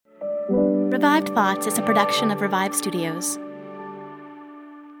Revived Thoughts is a production of Revive Studios.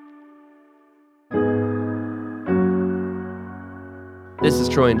 This is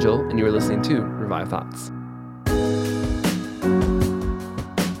Troy and Joel, and you are listening to Revive Thoughts.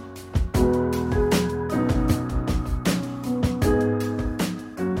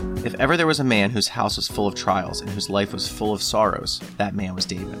 If ever there was a man whose house was full of trials and whose life was full of sorrows, that man was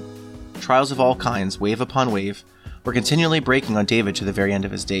David. Trials of all kinds, wave upon wave, were continually breaking on David to the very end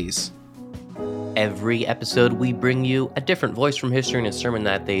of his days. Every episode, we bring you a different voice from history and a sermon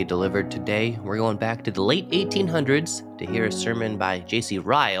that they delivered today. We're going back to the late 1800s to hear a sermon by J.C.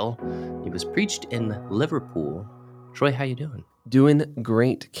 Ryle. It was preached in Liverpool. Troy, how you doing? Doing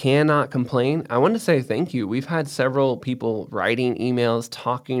great. Cannot complain. I want to say thank you. We've had several people writing emails,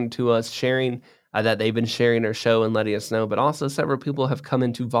 talking to us, sharing that they've been sharing our show and letting us know, but also several people have come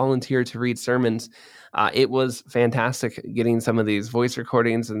in to volunteer to read sermons. It was fantastic getting some of these voice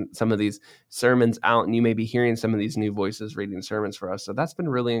recordings and some of these sermons out, and you may be hearing some of these new voices reading sermons for us. So that's been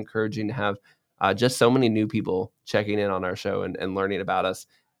really encouraging to have just so many new people checking in on our show and learning about us.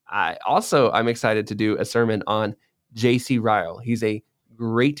 I'm excited to do a sermon on J.C. Ryle. He's a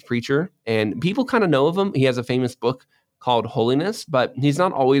great preacher, and people kind of know of him. He has a famous book called Holiness, but he's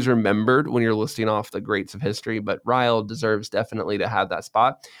not always remembered when you're listing off the greats of history, but Ryle deserves definitely to have that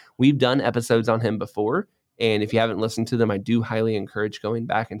spot. We've done episodes on him before, and if you haven't listened to them, I do highly encourage going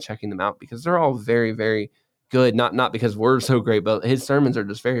back and checking them out because they're all very, very good. Not because we're so great, but his sermons are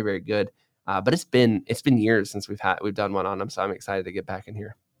just very, very good. But it's been years since we've done one on him, so I'm excited to get back in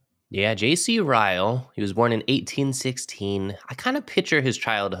here. Yeah, J.C. Ryle, he was born in 1816. I kind of picture his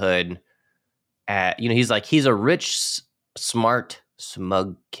childhood he's a rich, smart,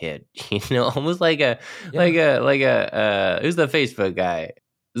 smug kid, almost who's the Facebook guy?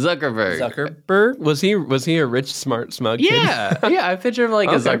 Zuckerberg. Was he a rich, smart, smug kid? Yeah, I picture him like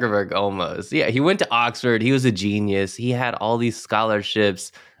a Zuckerberg almost. Yeah, he went to Oxford. He was a genius. He had all these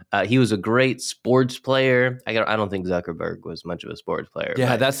scholarships. He was a great sports player. I don't think Zuckerberg was much of a sports player.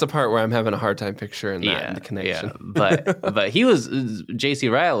 Yeah, that's the part where I'm having a hard time picturing that in the connection. Yeah, but J.C.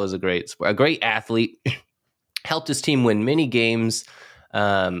 Ryle was a great athlete. Helped his team win many games.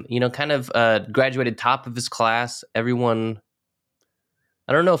 Graduated top of his class. Everyone.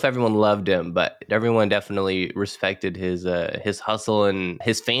 I don't know if everyone loved him, but everyone definitely respected his hustle and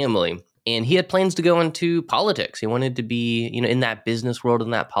his family. And he had plans to go into politics. He wanted to be, in that business world, in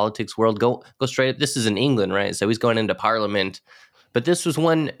that politics world, go straight up. This is in England, right? So he's going into parliament. But this was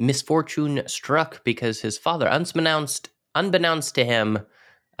when misfortune struck because his father, unbeknownst to him,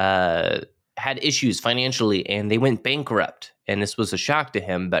 had issues financially and they went bankrupt. And this was a shock to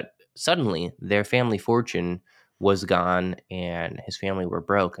him. But suddenly their family fortune was gone and his family were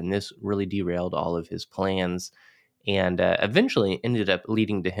broke. And this really derailed all of his plans. And eventually ended up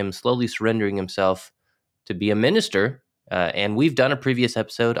leading to him slowly surrendering himself to be a minister. And we've done a previous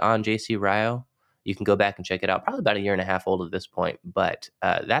episode on J.C. Ryle. You can go back and check it out. Probably about a year and a half old at this point. But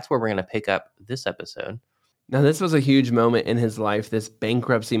that's where we're going to pick up this episode. Now, this was a huge moment in his life, this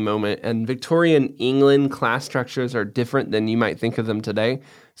bankruptcy moment. And Victorian England class structures are different than you might think of them today.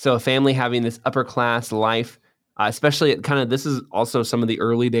 So a family having this upper class life, especially this is also some of the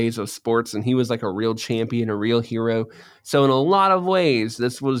early days of sports, and he was like a real champion, a real hero. So in a lot of ways,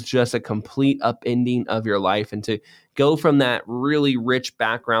 this was just a complete upending of your life. And to go from that really rich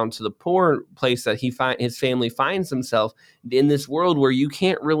background to the poor place that his family finds himself in this world where you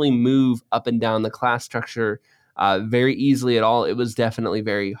can't really move up and down the class structure very easily at all, it was definitely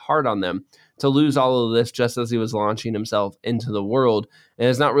very hard on them to lose all of this just as he was launching himself into the world. And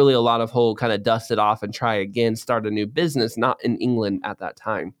there's not really a lot of whole kind of dust it off and try again, start a new business, not in England at that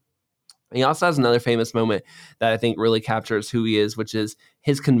time. He also has another famous moment that I think really captures who he is, which is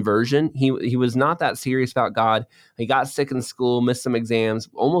his conversion. He was not that serious about God. He got sick in school, missed some exams,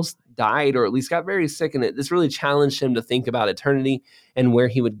 almost died, or at least got very sick. And this really challenged him to think about eternity and where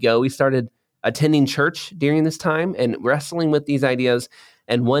he would go. He started attending church during this time and wrestling with these ideas.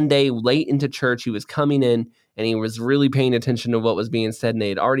 And one day late into church, he was coming in and he was really paying attention to what was being said. And they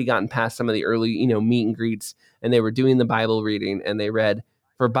had already gotten past some of the early, meet and greets, and they were doing the Bible reading. And they read,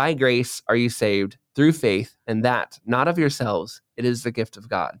 "For by grace are you saved through faith, and that not of yourselves, it is the gift of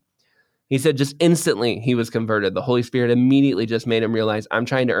God." He said just instantly he was converted. The Holy Spirit immediately just made him realize, I'm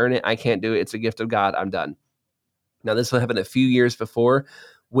trying to earn it. I can't do it. It's a gift of God. I'm done. Now, this happened a few years before.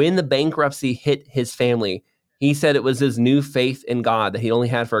 When the bankruptcy hit his family, he said it was his new faith in God that he only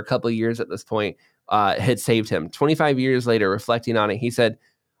had for a couple of years at this point had saved him. 25 years later, reflecting on it, he said,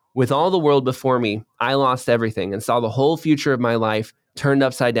 "With all the world before me, I lost everything and saw the whole future of my life turned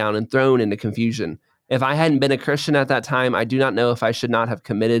upside down and thrown into confusion. If I hadn't been a Christian at that time, I do not know if I should not have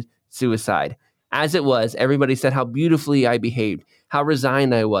committed suicide. As it was, everybody said how beautifully I behaved, how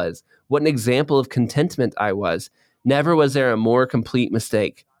resigned I was, what an example of contentment I was. Never was there a more complete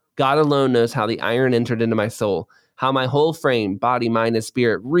mistake. God alone knows how the iron entered into my soul, how my whole frame, body, mind, and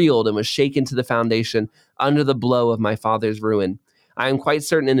spirit reeled and was shaken to the foundation under the blow of my father's ruin. I am quite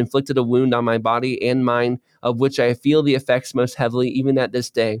certain it inflicted a wound on my body and mind, of which I feel the effects most heavily even at this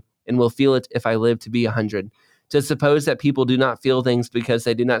day, and will feel it if I live to be 100. To suppose that people do not feel things because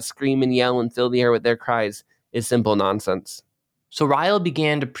they do not scream and yell and fill the air with their cries is simple nonsense. So Ryle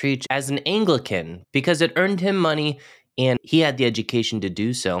began to preach as an Anglican because it earned him money and he had the education to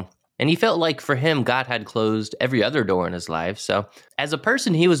do so. And he felt like for him, God had closed every other door in his life. So as a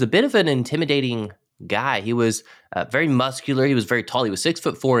person, he was a bit of an intimidating guy. He was very muscular. He was very tall. He was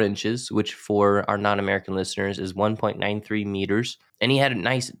 6'4", which for our non-American listeners is 1.93 meters. And he had a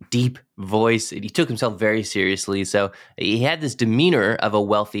nice deep voice. He took himself very seriously. So he had this demeanor of a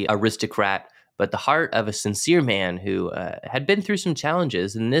wealthy aristocrat, but the heart of a sincere man who had been through some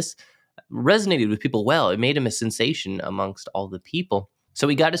challenges. And this resonated with people well. It made him a sensation amongst all the people. So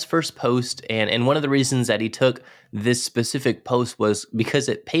he got his first post, and one of the reasons that he took this specific post was because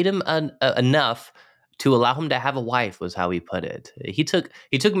it paid him enough to allow him to have a wife, was how he put it. He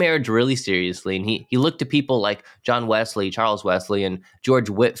took marriage really seriously, and he looked to people like John Wesley, Charles Wesley, and George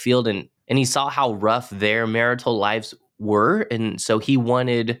Whitefield, and he saw how rough their marital lives were, and so he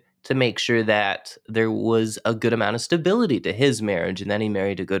wanted to make sure that there was a good amount of stability to his marriage, and then he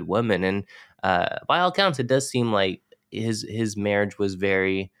married a good woman. And by all accounts, it does seem like his marriage was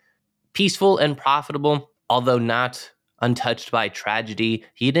very peaceful and profitable, although not untouched by tragedy.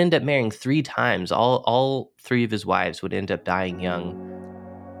 He'd end up marrying 3 times. All 3 of his wives would end up dying young.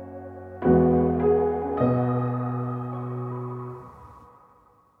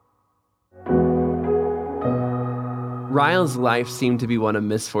 Ryle's life seemed to be one of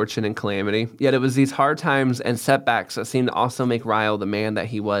misfortune and calamity, yet it was these hard times and setbacks that seemed to also make Ryle the man that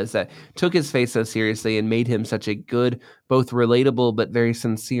he was, that took his faith so seriously and made him such a good, both relatable but very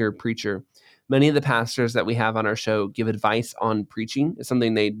sincere preacher. Many of the pastors that we have on our show give advice on preaching. It's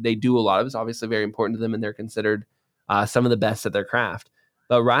something they do a lot of. It's obviously very important to them, and they're considered some of the best at their craft.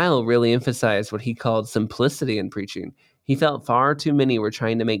 But Ryle really emphasized what he called simplicity in preaching. He felt far too many were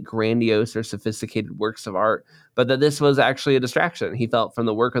trying to make grandiose or sophisticated works of art, but that this was actually a distraction. He felt from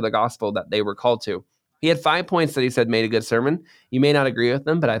the work of the gospel that they were called to. He had 5 points that he said made a good sermon. You may not agree with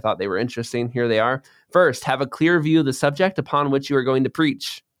them, but I thought they were interesting. Here they are. First, have a clear view of the subject upon which you are going to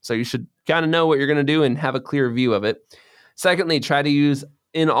preach. So you should kind of know what you're going to do and have a clear view of it. Secondly, try to use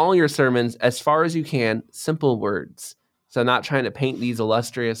in all your sermons, as far as you can, simple words. So not trying to paint these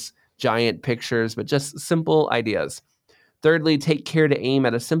illustrious giant pictures, but just simple ideas. Thirdly, take care to aim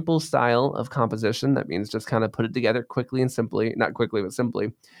at a simple style of composition. That means just kind of put it together quickly and simply, not quickly, but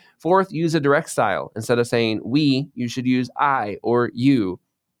simply. Fourth, use a direct style. Instead of saying we, you should use I or you.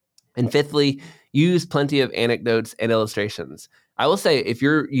 And fifthly, use plenty of anecdotes and illustrations. I will say, if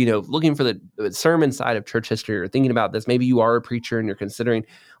you're, looking for the sermon side of church history or thinking about this, maybe you are a preacher and you're considering,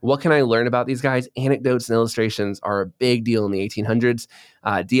 what can I learn about these guys? Anecdotes and illustrations are a big deal in the 1800s.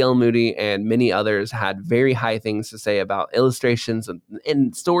 D.L. Moody and many others had very high things to say about illustrations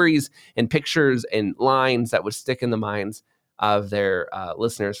and stories and pictures and lines that would stick in the minds of their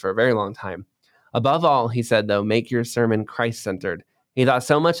listeners for a very long time. Above all, he said, though, make your sermon Christ-centered. He thought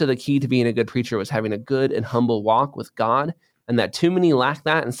so much of the key to being a good preacher was having a good and humble walk with God, and that too many lacked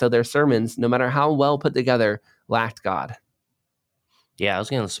that, and so their sermons, no matter how well put together, lacked God. Yeah, I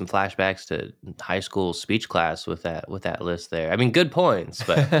was getting some flashbacks to high school speech class with that list there. I mean, good points,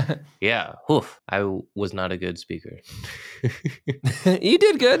 but yeah, I was not a good speaker. You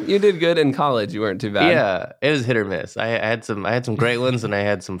did good. You did good in college. You weren't too bad. Yeah, it was hit or miss. I had some great ones and I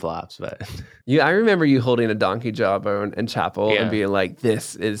had some flops, but I remember you holding a donkey jawbone in chapel and being like,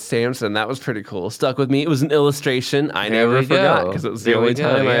 "This is Samson." That was pretty cool. Stuck with me. It was an illustration. I never forgot because it was the only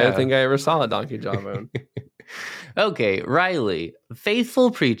time I think I ever saw a donkey jawbone. Okay, Ryle,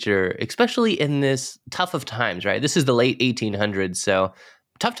 faithful preacher, especially in this tough of times, right? This is the late 1800s, so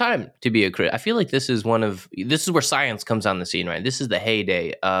tough time to be a Christian. I feel like this is where science comes on the scene, right? This is the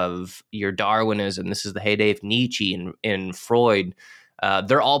heyday of your Darwinism. This is the heyday of Nietzsche and Freud.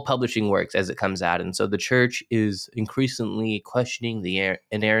 They're all publishing works as it comes out, and so the church is increasingly questioning the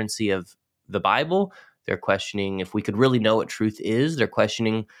inerrancy of the Bible. They're questioning if we could really know what truth is. They're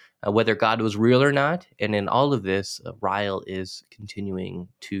questioning whether God was real or not. And in all of this, Ryle is continuing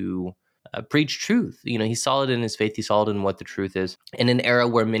to preach truth. He's solid in his faith. He's solid in what the truth is. In an era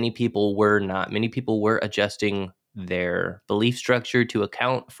where many people were not, many people were adjusting their belief structure to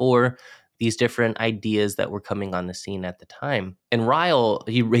account for these different ideas that were coming on the scene at the time. And Ryle,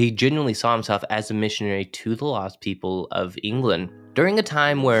 he genuinely saw himself as a missionary to the lost people of England during a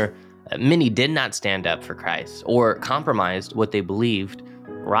time where many did not stand up for Christ or compromised what they believed.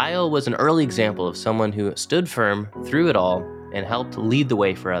 Ryle was an early example of someone who stood firm through it all and helped lead the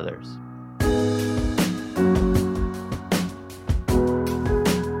way for others.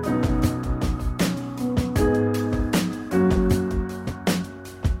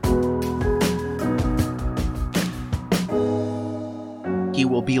 He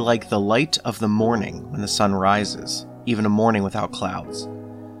will be like the light of the morning when the sun rises, even a morning without clouds.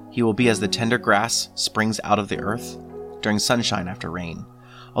 He will be as the tender grass springs out of the earth during sunshine after rain.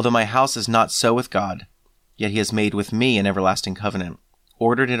 Although my house is not so with God, yet he has made with me an everlasting covenant,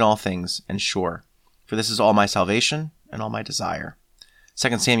 ordered in all things and sure. For this is all my salvation and all my desire.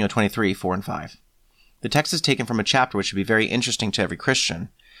 2 Samuel 23, 4 and 5. The text is taken from a chapter which should be very interesting to every Christian.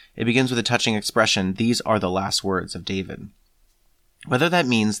 It begins with a touching expression, "These are the last words of David." Whether that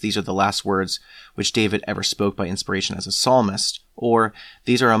means these are the last words which David ever spoke by inspiration as a psalmist, or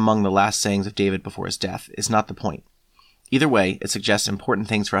these are among the last sayings of David before his death, is not the point. Either way, it suggests important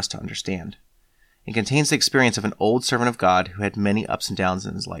things for us to understand. It contains the experience of an old servant of God who had many ups and downs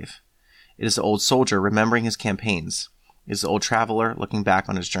in his life. It is the old soldier remembering his campaigns. It is the old traveler looking back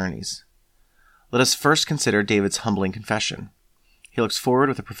on his journeys. Let us first consider David's humbling confession. He looks forward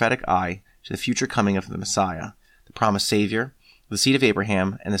with a prophetic eye to the future coming of the Messiah, the promised Savior, the seed of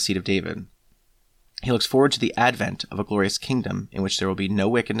Abraham, and the seed of David. He looks forward to the advent of a glorious kingdom in which there will be no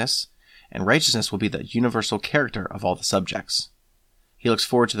wickedness, and righteousness will be the universal character of all the subjects. He looks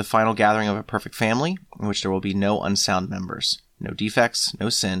forward to the final gathering of a perfect family in which there will be no unsound members, no defects, no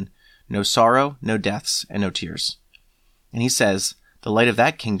sin, no sorrow, no deaths, and no tears. And he says, the light of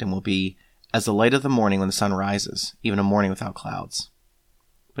that kingdom will be as the light of the morning when the sun rises, even a morning without clouds.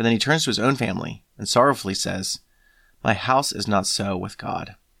 But then he turns to his own family and sorrowfully says, my house is not so with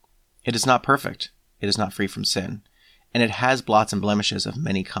God. It is not perfect, it is not free from sin, and it has blots and blemishes of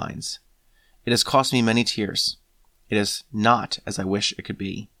many kinds. It has cost me many tears. It is not as I wish it could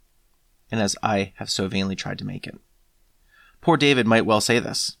be, and as I have so vainly tried to make it. Poor David might well say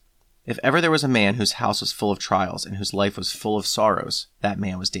this. If ever there was a man whose house was full of trials and whose life was full of sorrows, that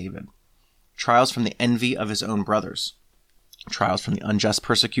man was David. Trials from the envy of his own brothers, trials from the unjust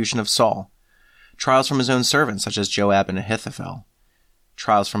persecution of Saul, trials from his own servants such as Joab and Ahithophel,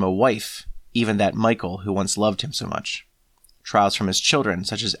 trials from a wife, even that Michal who once loved him so much, trials from his children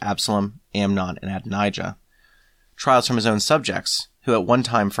such as Absalom, Amnon, and Adonijah, trials from his own subjects who at one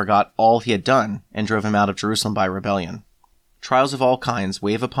time forgot all he had done and drove him out of Jerusalem by rebellion. Trials of all kinds,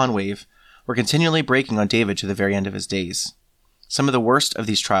 wave upon wave, were continually breaking on David to the very end of his days. Some of the worst of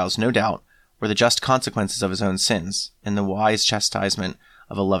these trials, no doubt, were the just consequences of his own sins and the wise chastisement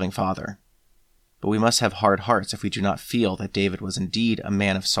of a loving father. But we must have hard hearts if we do not feel that David was indeed a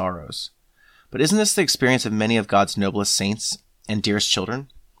man of sorrows. But isn't this the experience of many of God's noblest saints and dearest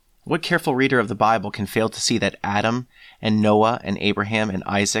children? What careful reader of the Bible can fail to see that Adam and Noah and Abraham and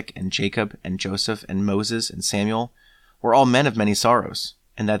Isaac and Jacob and Joseph and Moses and Samuel were all men of many sorrows,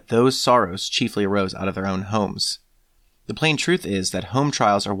 and that those sorrows chiefly arose out of their own homes? The plain truth is that home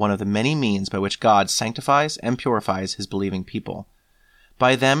trials are one of the many means by which God sanctifies and purifies his believing people.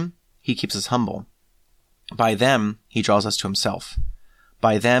 By them, he keeps us humble. By them, he draws us to himself.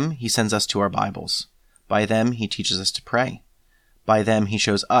 By them, he sends us to our Bibles. By them, he teaches us to pray. By them, he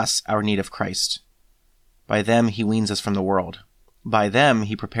shows us our need of Christ. By them, he weans us from the world. By them,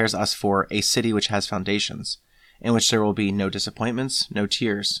 he prepares us for a city which has foundations, in which there will be no disappointments, no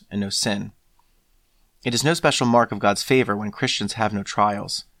tears, and no sin. It is no special mark of God's favor when Christians have no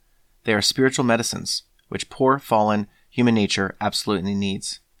trials. They are spiritual medicines, which poor, fallen, human nature absolutely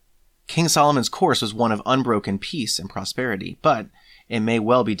needs. King Solomon's course was one of unbroken peace and prosperity, but it may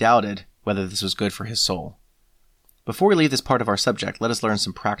well be doubted whether this was good for his soul. Before we leave this part of our subject, let us learn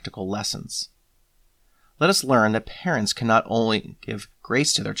some practical lessons. Let us learn that parents cannot only give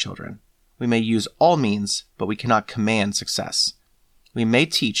grace to their children. We may use all means, but we cannot command success. We may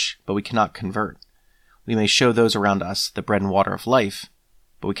teach, but we cannot convert. We may show those around us the bread and water of life,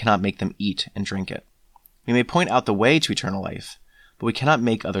 but we cannot make them eat and drink it. We may point out the way to eternal life, but we cannot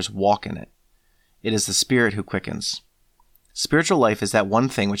make others walk in it. It is the Spirit who quickens. Spiritual life is that one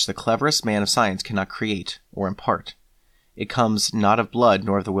thing which the cleverest man of science cannot create or impart. It comes not of blood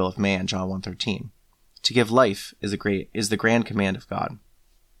nor of the will of man, John 1:13. To give life is the grand command of God.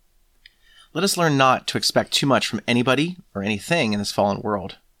 Let us learn not to expect too much from anybody or anything in this fallen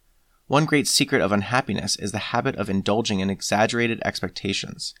world. One great secret of unhappiness is the habit of indulging in exaggerated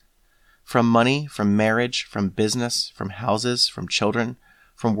expectations. From money, from marriage, from business, from houses, from children,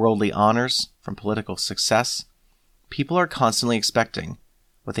 from worldly honors, from political success. People are constantly expecting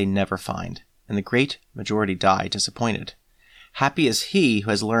what they never find, and the great majority die disappointed. Happy is he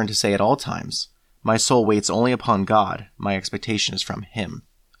who has learned to say at all times, "My soul waits only upon God, my expectation is from him."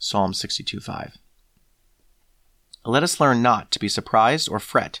 Psalm 62:5. Let us learn not to be surprised or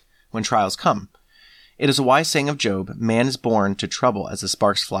fret when trials come. It is a wise saying of Job, "Man is born to trouble as the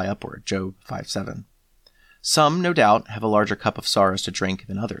sparks fly upward." Job 5:7. Some, no doubt, have a larger cup of sorrows to drink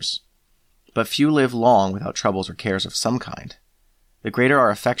than others. But few live long without troubles or cares of some kind. The greater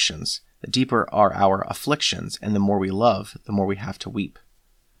our affections, the deeper are our afflictions, and the more we love, the more we have to weep.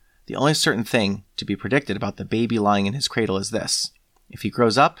 The only certain thing to be predicted about the baby lying in his cradle is this: if he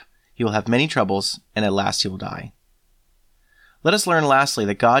grows up, he will have many troubles, and at last he will die. Let us learn lastly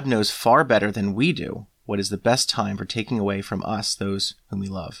that God knows far better than we do what is the best time for taking away from us those whom we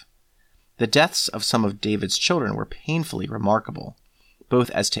love. The deaths of some of David's children were painfully remarkable,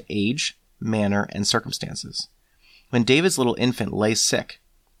 both as to age, manner, and circumstances. When David's little infant lay sick,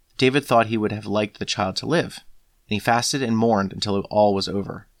 David thought he would have liked the child to live, and he fasted and mourned until all was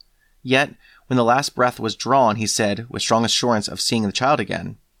over. Yet, when the last breath was drawn, he said, with strong assurance of seeing the child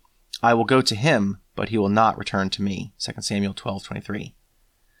again, "I will go to him, but he will not return to me." 2 Samuel 12:23.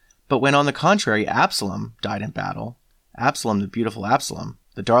 But when, on the contrary, Absalom died in battle, Absalom, the beautiful Absalom,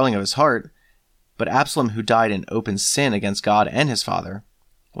 the darling of his heart, but Absalom who died in open sin against God and his father,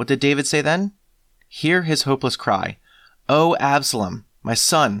 what did David say then? Hear his hopeless cry, "O Absalom, my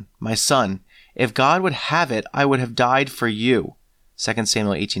son, if God would have it, I would have died for you." 2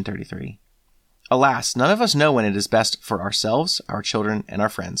 Samuel 18:33. Alas, none of us know when it is best for ourselves, our children, and our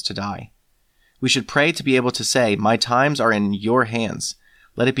friends to die. We should pray to be able to say, "My times are in your hands.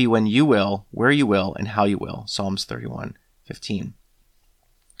 Let it be when you will, where you will, and how you will." Psalms 31:15.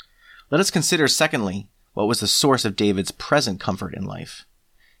 Let us consider, secondly, what was the source of David's present comfort in life.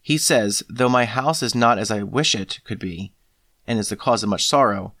 He says, "Though my house is not as I wish it could be, and is the cause of much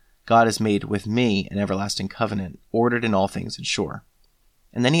sorrow, God has made with me an everlasting covenant, ordered in all things and sure."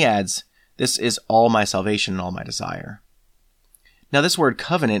 And then he adds, "This is all my salvation and all my desire." Now this word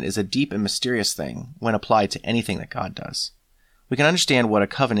covenant is a deep and mysterious thing when applied to anything that God does. We can understand what a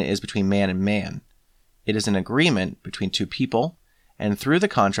covenant is between man and man. It is an agreement between two people, and through the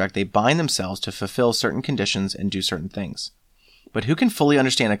contract they bind themselves to fulfill certain conditions and do certain things. But who can fully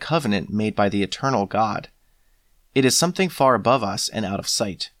understand a covenant made by the eternal God? It is something far above us and out of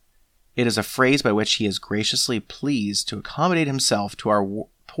sight. It is a phrase by which he is graciously pleased to accommodate himself to our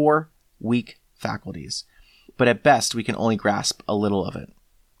poor, weak faculties, but at best we can only grasp a little of it.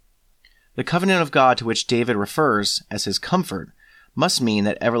 The covenant of God to which David refers as his comfort must mean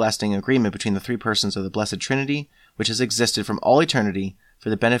that everlasting agreement between the three persons of the Blessed Trinity, which has existed from all eternity for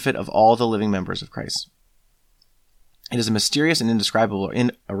the benefit of all the living members of Christ. It is a mysterious and indescribable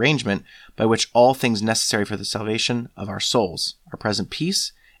arrangement by which all things necessary for the salvation of our souls, our present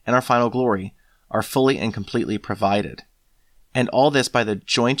peace, and our final glory are fully and completely provided. And all this by the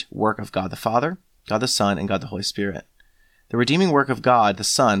joint work of God the Father, God the Son, and God the Holy Spirit. The redeeming work of God the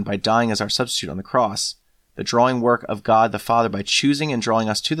Son by dying as our substitute on the cross, the drawing work of God the Father by choosing and drawing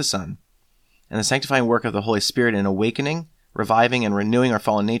us to the Son, and the sanctifying work of the Holy Spirit in awakening, reviving, and renewing our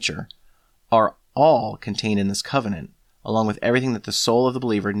fallen nature, are all contained in this covenant, along with everything that the soul of the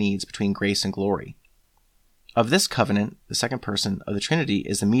believer needs between grace and glory. Of this covenant, the second person of the Trinity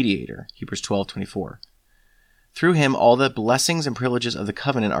is the mediator, Hebrews 12:24. Through him, all the blessings and privileges of the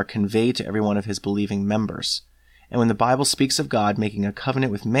covenant are conveyed to every one of his believing members. And when the Bible speaks of God making a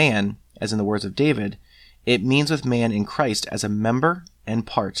covenant with man, as in the words of David, it means with man in Christ as a member and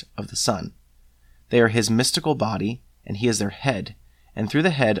part of the Son. They are his mystical body, and he is their head, and through the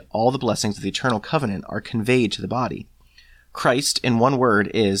head all the blessings of the eternal covenant are conveyed to the body. Christ, in one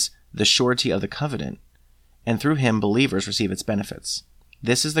word, is the surety of the covenant, and through him believers receive its benefits.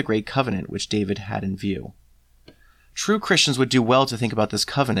 This is the great covenant which David had in view. True Christians would do well to think about this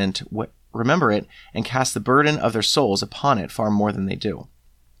covenant, remember it, and cast the burden of their souls upon it far more than they do.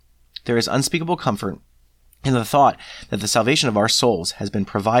 There is unspeakable comfort in the thought that the salvation of our souls has been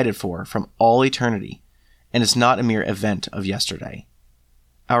provided for from all eternity, and is not a mere event of yesterday.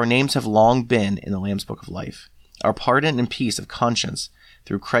 Our names have long been in the Lamb's Book of Life. Our pardon and peace of conscience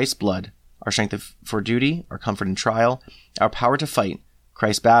through Christ's blood, our strength for duty, our comfort in trial, our power to fight,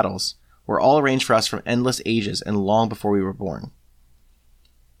 Christ's battles, were all arranged for us from endless ages and long before we were born.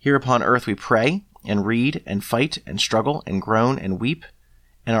 Here upon earth we pray, and read, and fight, and struggle, and groan, and weep,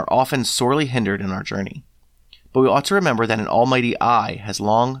 and are often sorely hindered in our journey. But we ought to remember that an almighty eye has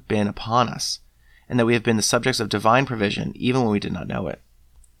long been upon us, and that we have been the subjects of divine provision even when we did not know it.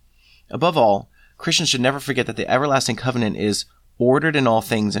 Above all, Christians should never forget that the everlasting covenant is ordered in all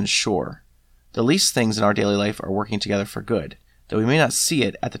things and sure. The least things in our daily life are working together for good, though we may not see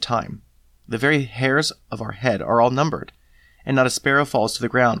it at the time. The very hairs of our head are all numbered, and not a sparrow falls to the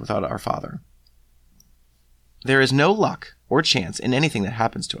ground without our Father. There is no luck or chance in anything that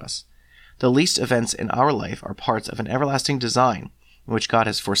happens to us. The least events in our life are parts of an everlasting design in which God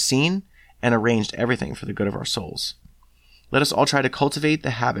has foreseen and arranged everything for the good of our souls. Let us all try to cultivate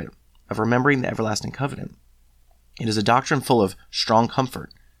the habit of remembering the everlasting covenant. It is a doctrine full of strong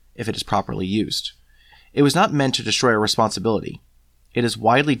comfort if it is properly used. It was not meant to destroy our responsibility. It is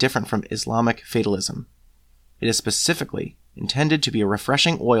widely different from Islamic fatalism. It is specifically intended to be a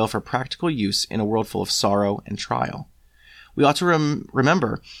refreshing oil for practical use in a world full of sorrow and trial. We ought to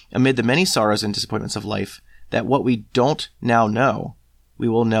remember, amid the many sorrows and disappointments of life, that what we don't now know, we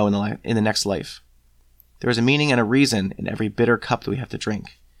will know in the next life. There is a meaning and a reason in every bitter cup that we have to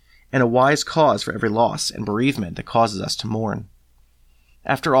drink, and a wise cause for every loss and bereavement that causes us to mourn.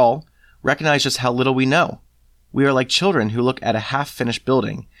 After all, recognize just how little we know. We are like children who look at a half-finished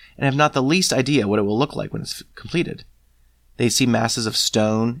building and have not the least idea what it will look like when it's completed. They see masses of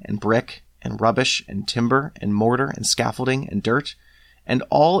stone and brick and rubbish and timber and mortar and scaffolding and dirt, and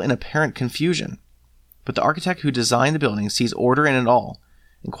all in apparent confusion. But the architect who designed the building sees order in it all,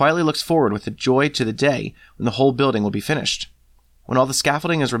 and quietly looks forward with joy to the day when the whole building will be finished, when all the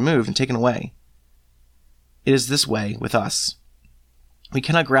scaffolding is removed and taken away. It is this way with us. We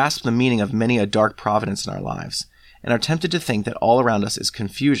cannot grasp the meaning of many a dark providence in our lives, and are tempted to think that all around us is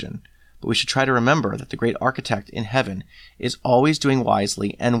confusion, but we should try to remember that the great architect in heaven is always doing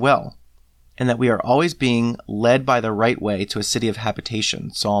wisely and well, and that we are always being led by the right way to a city of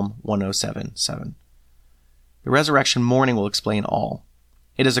habitation, Psalm 107:7. The resurrection morning will explain all.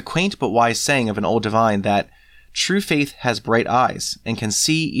 It is a quaint but wise saying of an old divine that true faith has bright eyes and can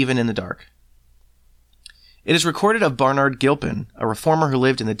see even in the dark. It is recorded of Bernard Gilpin, a reformer who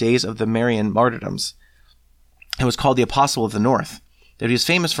lived in the days of the Marian martyrdoms, and was called the Apostle of the North, that he was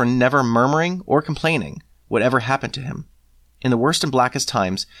famous for never murmuring or complaining whatever happened to him. In the worst and blackest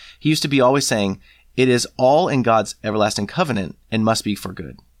times, he used to be always saying, "It is all in God's everlasting covenant and must be for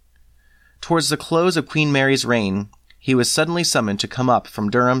good." Towards the close of Queen Mary's reign, he was suddenly summoned to come up from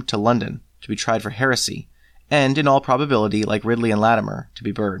Durham to London to be tried for heresy, and, in all probability, like Ridley and Latimer, to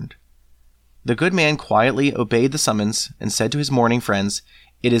be burned. The good man quietly obeyed the summons and said to his mourning friends,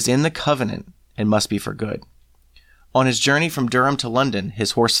 "It is in the covenant and must be for good." On his journey from Durham to London,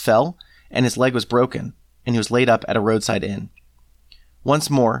 his horse fell and his leg was broken, and he was laid up at a roadside inn. Once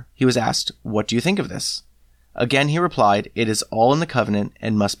more he was asked, "What do you think of this?" Again he replied, "It is all in the covenant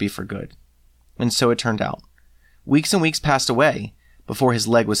and must be for good." And so it turned out. Weeks and weeks passed away before his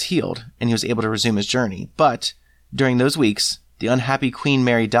leg was healed and he was able to resume his journey. But during those weeks, the unhappy Queen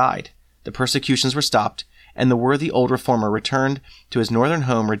Mary died, the persecutions were stopped, and the worthy old reformer returned to his northern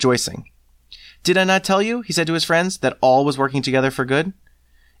home rejoicing. "Did I not tell you," he said to his friends, "that all was working together for good?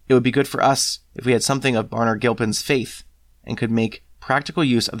 It would be good for us if we had something of Bernard Gilpin's faith and could make practical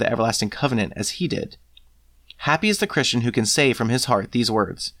use of the everlasting covenant as he did. Happy is the Christian who can say from his heart these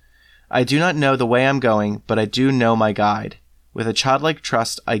words, 'I do not know the way I'm going, but I do know my guide. With a childlike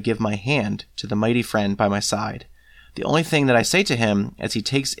trust I give my hand to the mighty friend by my side. The only thing that I say to him as he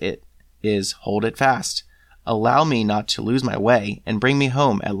takes it is, hold it fast. Allow me not to lose my way and bring me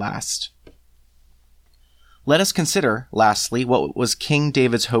home at last.'" Let us consider, lastly, what was King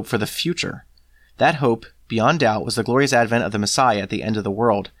David's hope for the future. That hope, beyond doubt, was the glorious advent of the Messiah at the end of the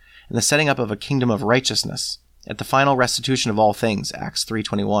world, and the setting up of a kingdom of righteousness, at the final restitution of all things, Acts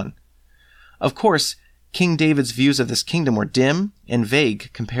 3:21. Of course, King David's views of this kingdom were dim and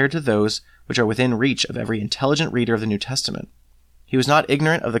vague compared to those which are within reach of every intelligent reader of the New Testament. He was not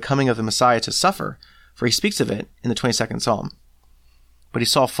ignorant of the coming of the Messiah to suffer, for he speaks of it in the 22nd Psalm. But he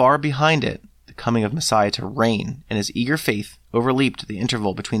saw far behind it the coming of Messiah to reign, and his eager faith overleaped the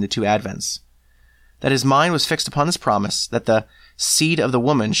interval between the two advents. That his mind was fixed upon this promise, that the seed of the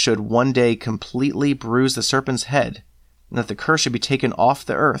woman should one day completely bruise the serpent's head, and that the curse should be taken off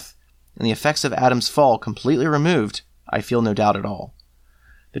the earth, and the effects of Adam's fall completely removed, I feel no doubt at all.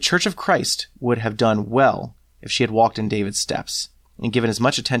 The Church of Christ would have done well if she had walked in David's steps, and given as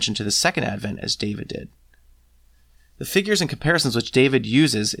much attention to the second advent as David did. The figures and comparisons which David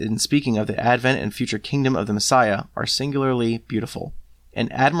uses in speaking of the advent and future kingdom of the Messiah are singularly beautiful,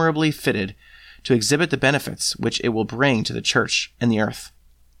 and admirably fitted to exhibit the benefits which it will bring to the church and the earth.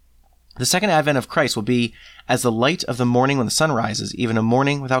 The second advent of Christ will be as the light of the morning when the sun rises, even a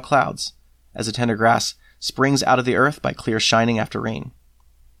morning without clouds, as the tender grass springs out of the earth by clear shining after rain.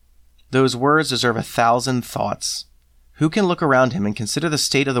 Those words deserve 1,000 thoughts. Who can look around him and consider the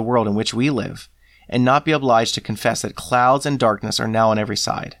state of the world in which we live, and not be obliged to confess that clouds and darkness are now on every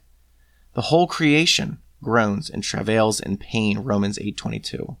side. The whole creation groans and travails in pain, Romans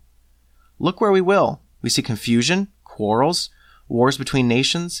 8:22. Look where we will. We see confusion, quarrels, wars between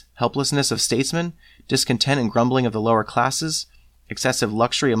nations, helplessness of statesmen, discontent and grumbling of the lower classes, excessive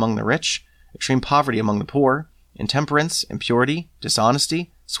luxury among the rich, extreme poverty among the poor, intemperance, impurity,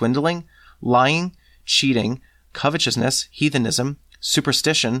 dishonesty, swindling, lying, cheating, covetousness, heathenism,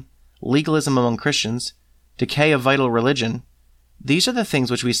 superstition, legalism among Christians, decay of vital religion. These are the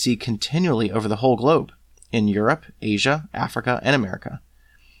things which we see continually over the whole globe, in Europe, Asia, Africa, and America.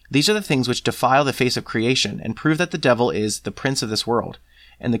 These are the things which defile the face of creation and prove that the devil is the prince of this world,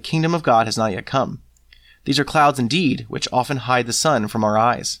 and the kingdom of God has not yet come. These are clouds indeed, which often hide the sun from our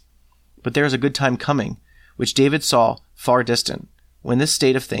eyes. But there is a good time coming, which David saw far distant, when this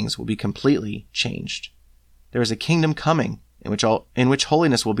state of things will be completely changed. There is a kingdom coming, in which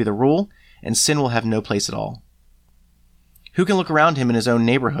holiness will be the rule, and sin will have no place at all. Who can look around him in his own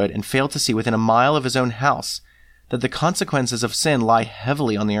neighborhood and fail to see within a mile of his own house that the consequences of sin lie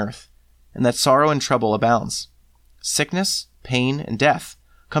heavily on the earth, and that sorrow and trouble abounds? Sickness, pain, and death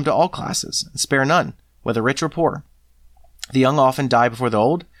come to all classes, and spare none, whether rich or poor. The young often die before the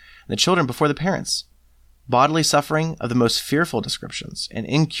old, and the children before the parents. Bodily suffering of the most fearful descriptions and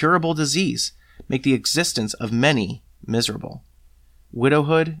incurable disease make the existence of many miserable.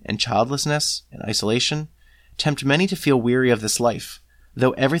 Widowhood and childlessness and isolation tempt many to feel weary of this life,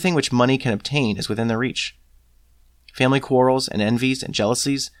 though everything which money can obtain is within their reach. Family quarrels and envies and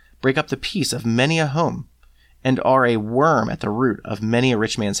jealousies break up the peace of many a home, and are a worm at the root of many a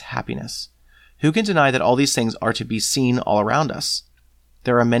rich man's happiness. Who can deny that all these things are to be seen all around us?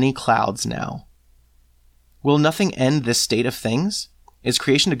 There are many clouds now. Will nothing end this state of things? Is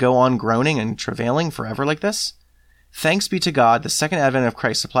creation to go on groaning and travailing forever like this? Thanks be to God, the second advent of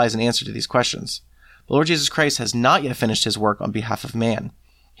Christ supplies an answer to these questions. The Lord Jesus Christ has not yet finished his work on behalf of man.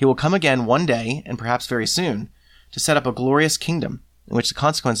 He will come again one day, and perhaps very soon, to set up a glorious kingdom in which the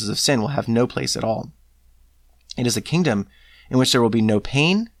consequences of sin will have no place at all. It is a kingdom in which there will be no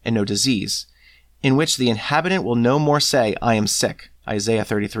pain and no disease, in which the inhabitant will no more say, "I am sick," Isaiah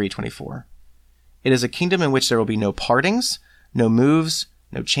 33:24. It is a kingdom in which there will be no partings, no moves,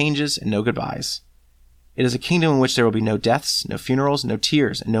 no changes, and no goodbyes. It is a kingdom in which there will be no deaths, no funerals, no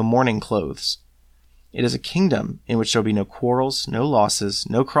tears, and no mourning clothes. It is a kingdom in which there will be no quarrels, no losses,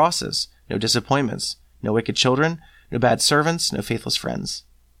 no crosses, no disappointments, no wicked children, no bad servants, no faithless friends.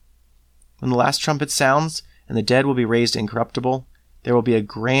 When the last trumpet sounds and the dead will be raised incorruptible, there will be a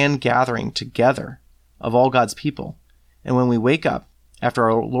grand gathering together of all God's people. And when we wake up, after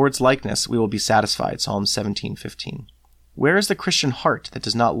our Lord's likeness, we will be satisfied. Psalm 17:15. Where is the Christian heart that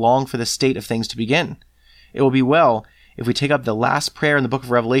does not long for this state of things to begin? It will be well if we take up the last prayer in the book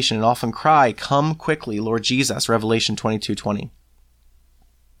of Revelation and often cry, "Come quickly, Lord Jesus," Revelation 22:20.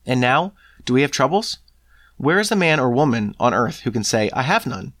 And now, do we have troubles? Where is the man or woman on earth who can say, "I have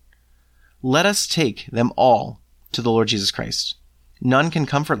none"? Let us take them all to the Lord Jesus Christ. None can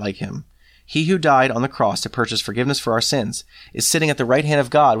comfort like him. He who died on the cross to purchase forgiveness for our sins is sitting at the right hand of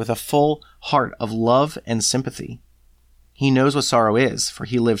God with a full heart of love and sympathy. He knows what sorrow is, for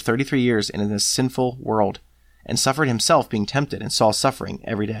he lived 33 years in this sinful world and suffered himself being tempted and saw suffering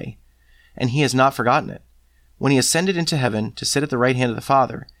every day. And he has not forgotten it. When he ascended into heaven to sit at the right hand of the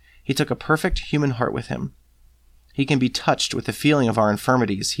Father, he took a perfect human heart with him. He can be touched with the feeling of our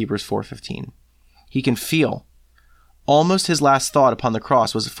infirmities, Hebrews 4:15. He can feel. Almost his last thought upon the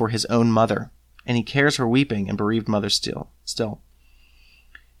cross was for his own mother, and he cares for weeping and bereaved mothers still.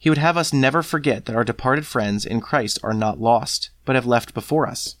 He would have us never forget that our departed friends in Christ are not lost, but have left before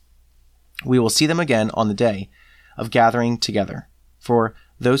us. We will see them again on the day of gathering together. For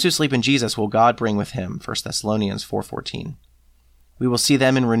those who sleep in Jesus will God bring with him, 1 Thessalonians 4:14. We will see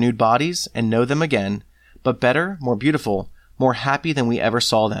them in renewed bodies and know them again, but better, more beautiful, more happy than we ever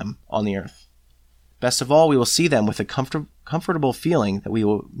saw them on the earth. Best of all, we will see them with a comfortable feeling that we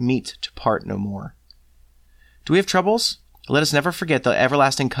will meet to part no more. Do we have troubles? Let us never forget the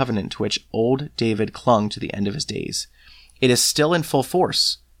everlasting covenant to which old David clung to the end of his days. It is still in full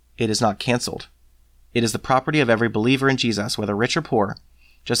force. It is not canceled. It is the property of every believer in Jesus, whether rich or poor,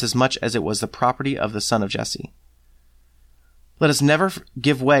 just as much as it was the property of the son of Jesse. Let us never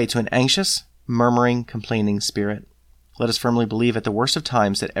give way to an anxious, murmuring, complaining spirit. Let us firmly believe at the worst of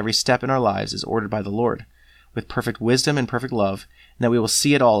times that every step in our lives is ordered by the Lord, with perfect wisdom and perfect love, and that we will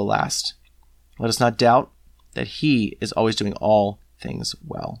see it all at last. Let us not doubt that he is always doing all things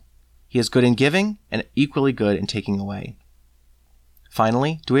well. He is good in giving and equally good in taking away.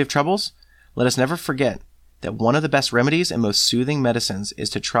 Finally, do we have troubles? Let us never forget that one of the best remedies and most soothing medicines is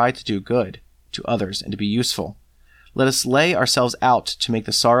to try to do good to others and to be useful. Let us lay ourselves out to make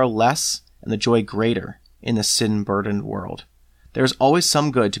the sorrow less and the joy greater in this sin-burdened world. There is always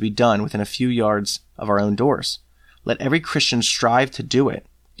some good to be done within a few yards of our own doors. Let every Christian strive to do it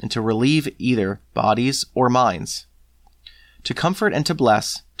and to relieve either bodies or minds. To comfort and to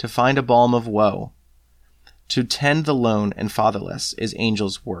bless, to find a balm of woe, to tend the lone and fatherless is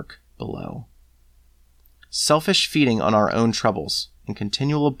angels' work below. Selfish feeding on our own troubles and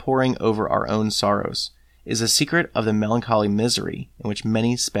continual poring over our own sorrows is a secret of the melancholy misery in which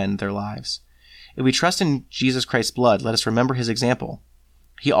many spend their lives. If we trust in Jesus Christ's blood, let us remember his example.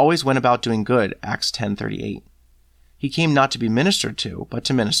 He always went about doing good, Acts 10:38. He came not to be ministered to, but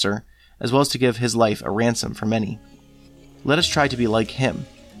to minister, as well as to give his life a ransom for many. Let us try to be like him.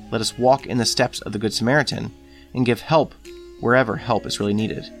 Let us walk in the steps of the Good Samaritan and give help wherever help is really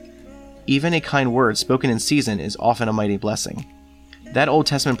needed. Even a kind word spoken in season is often a mighty blessing. That Old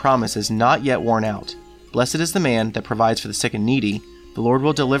Testament promise is not yet worn out. Blessed is the man that provides for the sick and needy. The Lord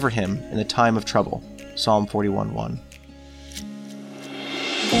will deliver him in the time of trouble. Psalm 41:1.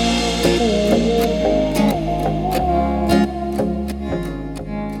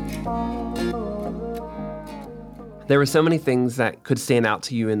 There were so many things that could stand out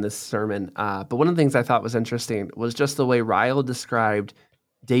to you in this sermon, but one of the things I thought was interesting was just the way Ryle described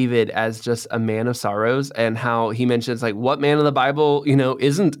David as just a man of sorrows, and how he mentions, like, what man in the Bible,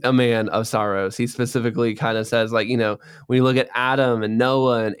 isn't a man of sorrows. He specifically kind of says, like, when you look at Adam and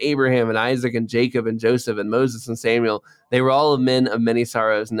Noah and Abraham and Isaac and Jacob and Joseph and Moses and Samuel, they were all men of many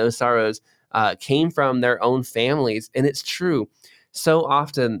sorrows, and those sorrows came from their own families. And it's true. So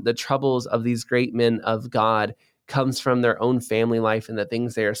often the troubles of these great men of God comes from their own family life and the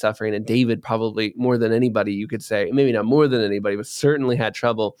things they are suffering. And David, probably more than anybody, you could say, maybe not more than anybody, but certainly had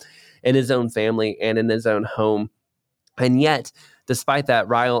trouble in his own family and in his own home. And yet, despite that,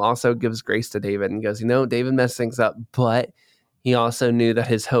 Ryle also gives grace to David and goes, David messed things up, but he also knew that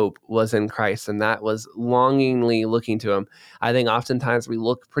his hope was in Christ, and that was longingly looking to him. I think oftentimes we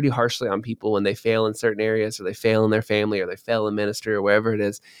look pretty harshly on people when they fail in certain areas, or they fail in their family, or they fail in ministry, or wherever it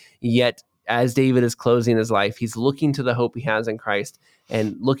is. Yet, as David is closing his life, he's looking to the hope he has in Christ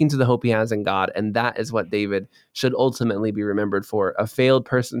and looking to the hope he has in God. And that is what David should ultimately be remembered for, a failed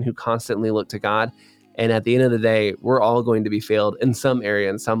person who constantly looked to God. And at the end of the day, we're all going to be failed in some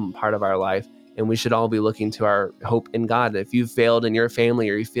area, in some part of our life. And we should all be looking to our hope in God. If you've failed in your family,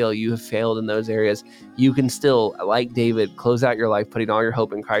 or you have failed in those areas, you can still, like David, close out your life, putting all your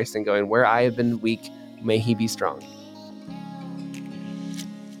hope in Christ and going, where I have been weak, may he be strong.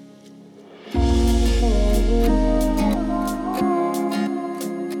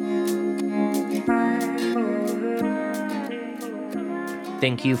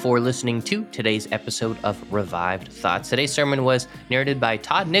 Thank you for listening to today's episode of Revived Thoughts. Today's sermon was narrated by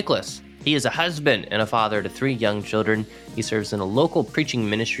Todd Nicholas. He is a husband and a father to 3 young children. He serves in a local preaching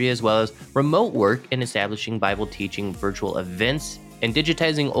ministry, as well as remote work in establishing Bible teaching, virtual events, and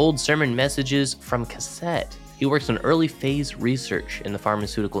digitizing old sermon messages from cassette. He works on early phase research in the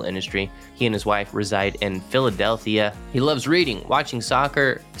pharmaceutical industry. He and his wife reside in Philadelphia. He loves reading, watching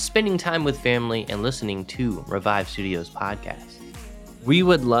soccer, spending time with family, and listening to Revive Studios podcast. We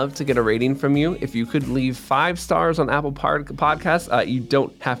would love to get a rating from you. If you could leave 5 stars on Apple Podcasts, you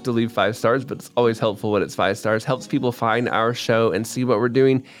don't have to leave 5 stars, but it's always helpful when it's 5 stars. Helps people find our show and see what we're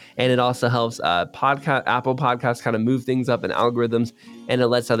doing. And it also helps Apple Podcasts kind of move things up in algorithms, and it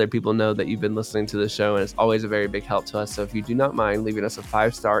lets other people know that you've been listening to the show, and it's always a very big help to us. So if you do not mind leaving us a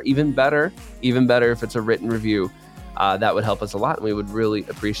 5-star, even better if it's a written review, that would help us a lot, and we would really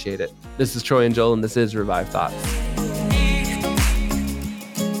appreciate it. This is Troy and Joel, and this is Revive Thoughts.